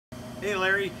Hey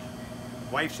Larry,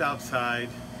 wife's outside,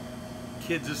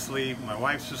 kids asleep, my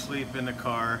wife's asleep in the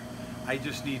car. I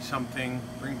just need something,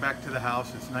 bring back to the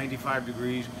house. It's 95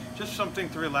 degrees, just something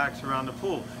to relax around the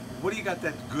pool. What do you got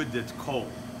that's good that's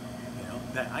cold? You know,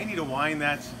 that I need a wine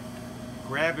that's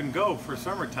grab and go for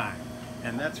summertime.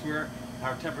 And that's where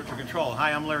our temperature control.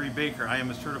 Hi, I'm Larry Baker. I am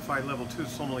a certified level 2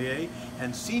 sommelier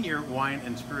and senior wine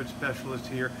and spirit specialist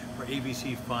here for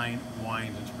ABC Fine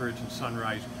Wines and Spirits in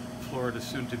Sunrise, Florida,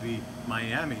 soon to be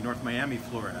Miami, North Miami,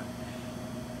 Florida.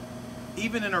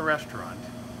 Even in a restaurant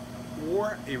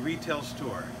or a retail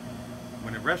store,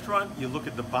 when a restaurant, you look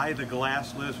at the by the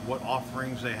glass list, what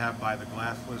offerings they have by the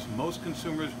glass list, most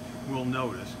consumers will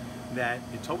notice that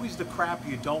it's always the crap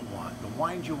you don't want. The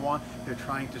wines you want, they're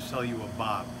trying to sell you a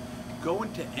bob. Go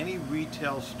into any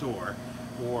retail store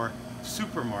or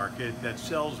supermarket that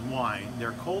sells wine.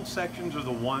 Their cold sections are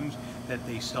the ones that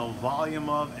they sell volume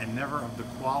of and never of the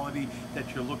quality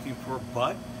that you're looking for,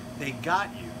 but they got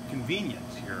you.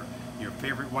 Convenience. Your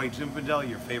favorite white Zinfandel,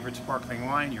 your favorite sparkling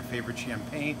wine, your favorite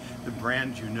champagne, the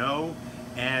brands you know,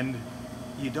 and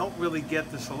you don't really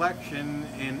get the selection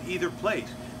in either place.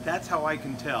 That's how I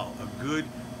can tell a good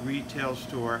retail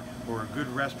store or a good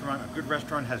restaurant. A good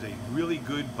restaurant has a really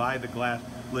good by the glass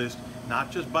list,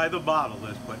 not just by the bottle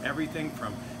list, but everything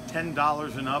from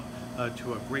 $10 and up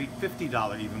to a great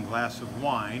 $50 even glass of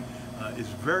wine is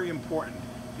very important,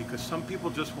 because some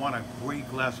people just want a great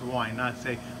glass of wine, not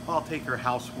say, well, I'll take your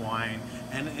house wine.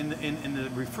 And in the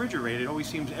refrigerator, it always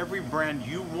seems every brand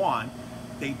you want,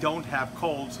 they don't have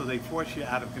cold, so they force you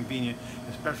out of convenience,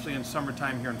 especially in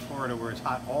summertime here in Florida where it's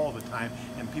hot all the time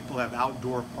and people have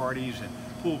outdoor parties and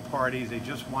pool parties. They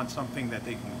just want something that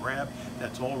they can grab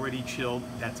that's already chilled,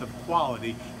 that's of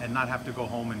quality, and not have to go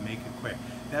home and make it quick.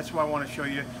 That's why I want to show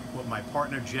you what my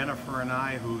partner Jennifer and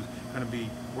I, who's going to be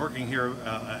working here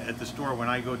at the store when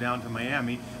I go down to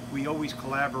Miami, we always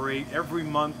collaborate every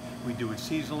month. We do it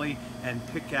seasonally and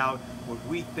pick out what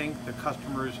we think the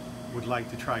customers would like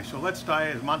to try. So let's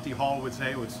start, as Monty Hall would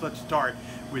say, let's start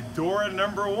with door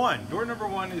number one. Door number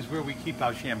one is where we keep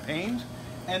our champagnes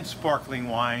and sparkling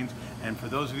wines. And for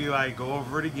those of you, I go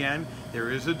over it again, there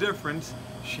is a difference.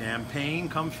 Champagne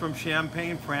comes from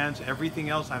Champagne, France. Everything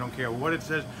else, I don't care what it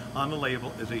says on the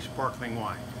label, is a sparkling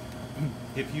wine.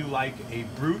 If you like a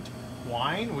brut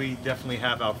wine, we definitely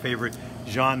have our favorite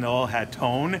Jean Noel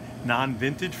Hatton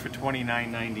non-vintage for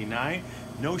 $29.99.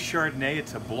 No Chardonnay,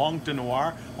 it's a Blanc de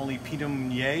Noir, only Pinot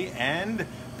Meunier and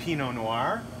Pinot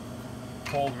Noir,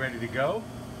 cold, ready to go.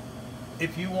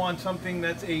 If you want something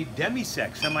that's a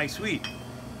demi-sec, semi-sweet,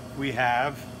 we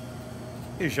have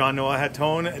Jean Noel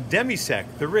Hatton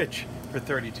Demi-Sec, the Rich, for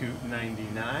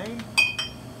 $32.99.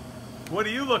 What are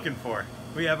you looking for?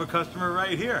 We have a customer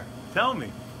right here. Tell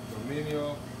me.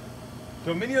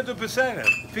 Dominio de Pesena.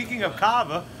 Speaking of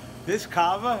cava, this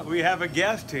cava, we have a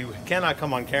guest who cannot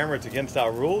come on camera, it's against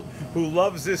our rules, who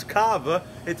loves this cava.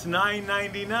 It's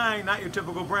 $9.99, not your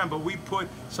typical brand, but we put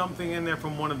something in there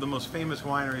from one of the most famous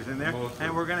wineries in there,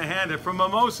 and we're going to hand it from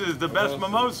Mimosas, the best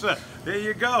mimosa. There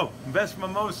you go, best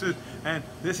mimosas, and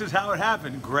this is how it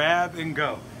happened, grab and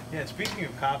go. Yeah, speaking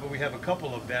of cava, we have a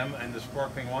couple of them in the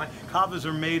sparkling wine. Cavas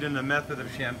are made in the method of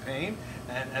Champagne,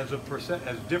 and as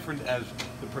different as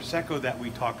the Prosecco that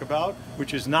we talk about,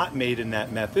 which is not made in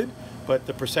that method, but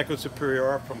the Prosecco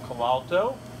Superiore from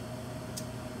Colalto.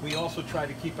 We also try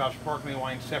to keep our sparkling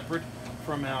wine separate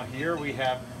from out here. We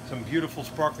have some beautiful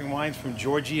sparkling wines from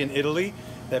Georgia in Italy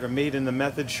that are made in the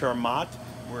method Charmat,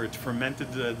 where it's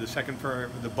fermented,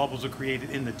 the bubbles are created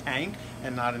in the tank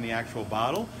and not in the actual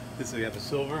bottle. We have a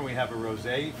silver and we have a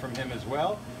rosé from him as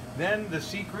well. Then the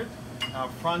secret,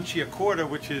 Franciacorta,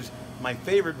 which is my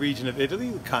favorite region of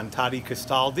Italy, Cantati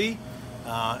Castaldi,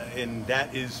 and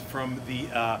that is from the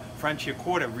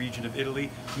Franciacorta region of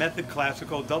Italy. Method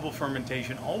classical, double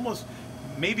fermentation, almost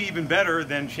maybe even better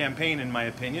than Champagne in my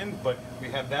opinion, but we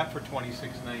have that for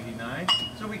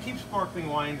 $26.99. So we keep sparkling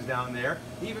wines down there.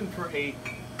 Even for a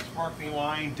sparkling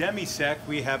wine demi-sec,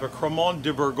 we have a Cremant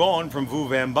de Bourgogne from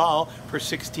Vouvainbal for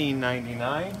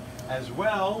 $16.99, as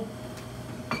well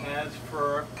as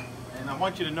for, and I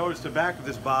want you to notice the back of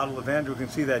this bottle, if Andrew can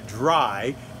see that,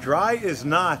 dry. Dry is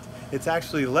not, it's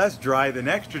actually less dry than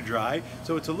extra dry,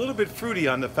 so it's a little bit fruity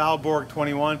on the Falbourg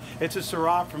 21. It's a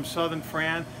Syrah from southern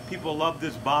France. People love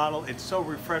this bottle. It's so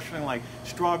refreshing, like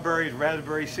strawberries,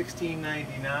 raspberries,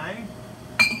 $16.99.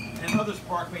 And other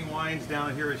sparkling wines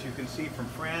down here, as you can see, from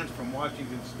France, from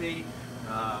Washington State.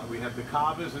 We have the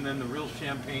cavas and then the real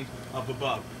champagnes up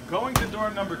above. Going to door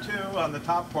number 2 on the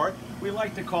top part, we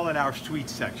like to call it our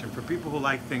sweet section for people who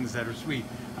like things that are sweet.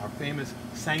 Our famous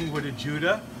Sangue de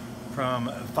Juda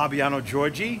from Fabiano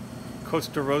Giorgi,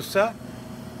 Costa Rosa,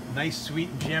 Nice sweet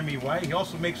and jammy white. He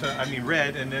also makes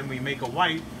red, and then we make a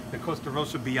white, the Costa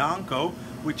Rosa Bianco,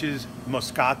 which is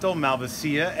Moscato,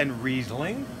 Malvasia, and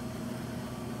Riesling.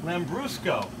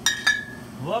 Lambrusco.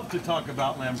 Love to talk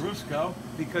about Lambrusco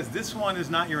because this one is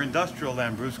not your industrial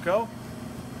Lambrusco.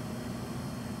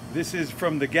 This is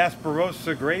from the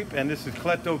Gasparosa grape, and this is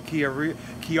Cleto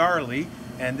Chiarli,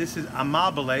 and this is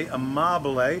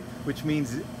Amabile, which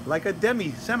means like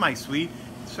a semi-sweet,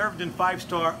 served in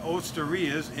 5-star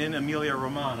osterias in Emilia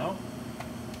Romagna.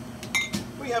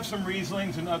 We have some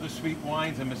Rieslings and other sweet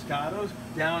wines and Moscatos.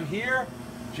 Down here,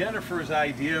 Jennifer's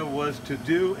idea was to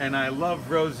do, and I love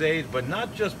rosés, but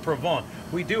not just Provence.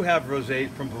 We do have rosés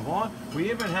from Provence.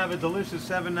 We even have a delicious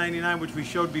 $7.99, which we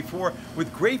showed before,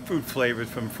 with grapefruit flavors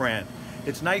from France.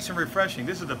 It's nice and refreshing.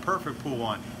 This is the perfect pool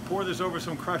wine. Pour this over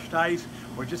some crushed ice,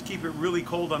 or just keep it really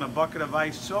cold on a bucket of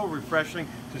ice. So refreshing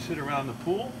to sit around the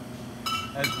pool.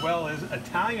 As well as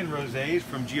Italian rosés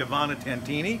from Giovanna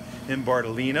Tantini in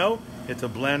Bardolino. It's a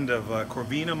blend of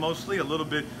Corvina mostly, a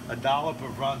dollop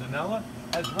of Rondinella,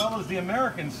 as well as the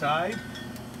American side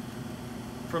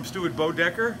from Stuart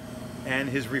Bodecker and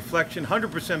his Reflection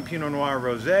 100% Pinot Noir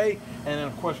Rosé. And then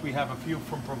of course we have a few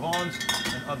from Provence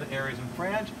and other areas in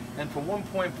France. And for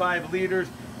 1.5 liters,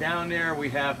 down there we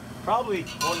have probably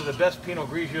one of the best Pinot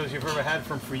Grigios you've ever had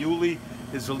from Friuli,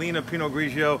 is Zelina Pinot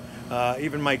Grigio.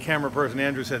 Even my camera person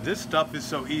Andrew said, this stuff is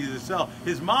so easy to sell.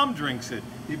 His mom drinks it.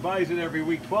 He buys it every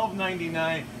week.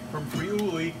 $12.99 from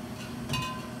Friuli.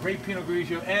 Great Pinot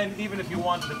Grigio. And even if you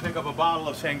wanted to pick up a bottle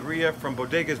of sangria from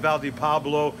Bodegas Valdi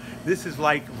Pablo, this is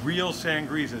like real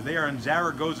sangria. They are in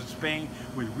Zaragoza, Spain,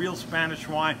 with real Spanish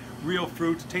wine, real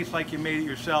fruits. Tastes like you made it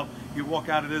yourself. You walk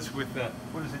out of this with,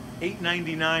 what is it,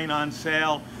 $8.99 on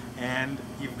sale. And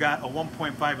you've got a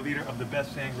 1.5 liter of the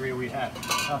best sangria we have.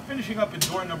 Finishing up in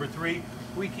door number 3,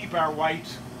 we keep our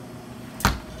whites.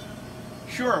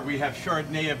 Sure, we have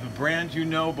Chardonnay of the brands you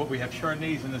know, but we have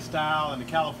Chardonnays in the style and the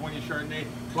California Chardonnay.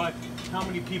 But how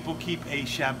many people keep a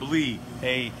Chablis,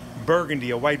 a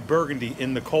Burgundy, a white Burgundy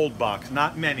in the cold box?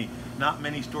 Not many. Not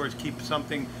many stores keep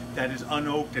something that is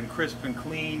unoaked and crisp and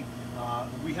clean.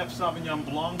 We have Sauvignon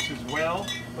Blancs as well,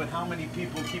 but how many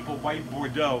people keep a white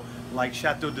Bordeaux like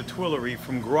Chateau de Tuileries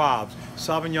from Graves?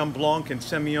 Sauvignon Blanc and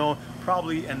Semillon,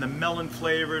 probably, and the melon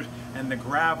flavors and the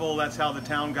gravel, that's how the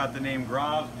town got the name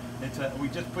Graves. We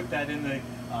just put that in the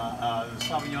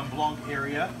Sauvignon Blanc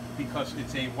area because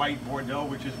it's a white Bordeaux,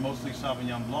 which is mostly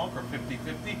Sauvignon Blanc, or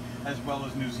 50-50, as well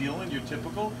as New Zealand, your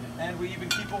typical. And we even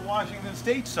keep a Washington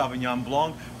State Sauvignon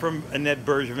Blanc from Annette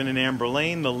Bergevin and Amber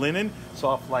Lane, the linen,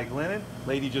 soft like linen.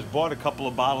 Lady just bought a couple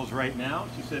of bottles right now.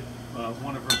 She said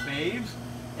one of her faves.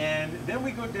 And then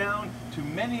we go down to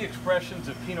many expressions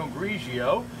of Pinot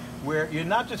Grigio, where you're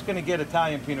not just going to get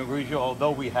Italian Pinot Grigio,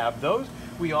 although we have those.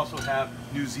 We also have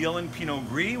New Zealand Pinot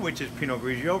Gris, which is Pinot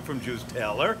Grigio from Juice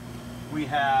Taylor. We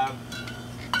have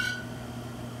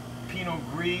Pinot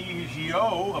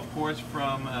Grigio, of course,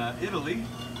 from Italy,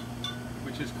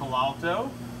 which is Colalto.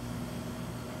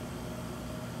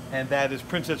 And that is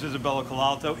Princess Isabella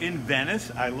Colalto in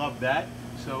Venice. I love that.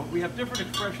 So we have different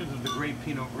expressions of the great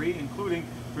Pinot Gris, including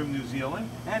from New Zealand,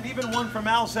 and even one from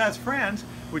Alsace, France,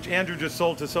 which Andrew just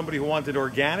sold to somebody who wanted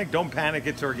organic. Don't panic,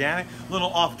 it's organic. Little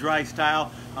off-dry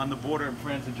style on the border of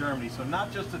France and Germany. So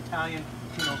not just Italian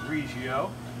Pinot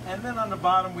Grigio. And then on the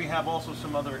bottom we have also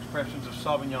some other expressions of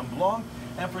Sauvignon Blanc.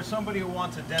 And for somebody who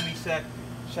wants a demi-sec,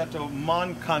 Chateau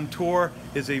Moncontour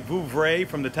is a Vouvray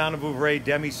from the town of Vouvray,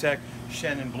 demi-sec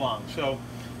Chenin Blanc. So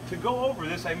to go over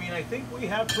this, I mean, I think we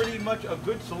have pretty much a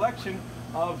good selection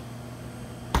of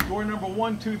door number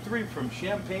 1, 2, 3, from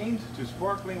champagnes to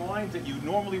sparkling wines that you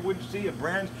normally wouldn't see, of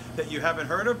brands that you haven't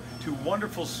heard of, to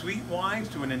wonderful sweet wines,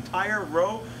 to an entire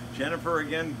row. Jennifer,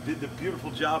 again, did the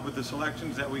beautiful job with the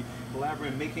selections that we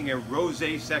collaborated, making a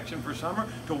rosé section for summer,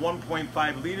 to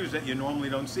 1.5 liters that you normally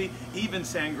don't see, even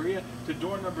sangria, to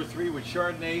door number 3 with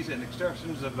Chardonnays and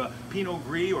expressions of Pinot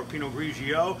Gris or Pinot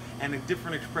Grigio, and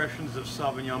different expressions of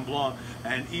Sauvignon Blanc,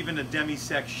 and even a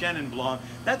demi-sec Chenin Blanc.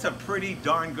 That's a pretty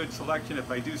darn good selection, if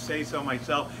I do say so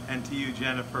myself, and to you,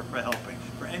 Jennifer, for helping.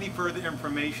 For any further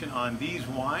information on these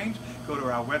wines, go to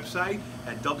our website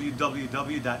at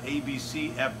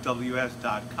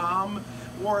www.abcfws.com,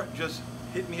 or just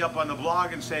hit me up on the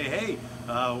blog and say, hey,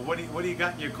 what do you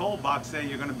got in your cold box there?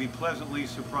 You're going to be pleasantly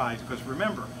surprised, because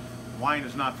remember, wine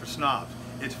is not for snobs.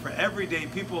 It's for everyday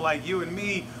people like you and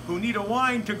me who need a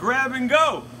wine to grab and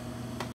go.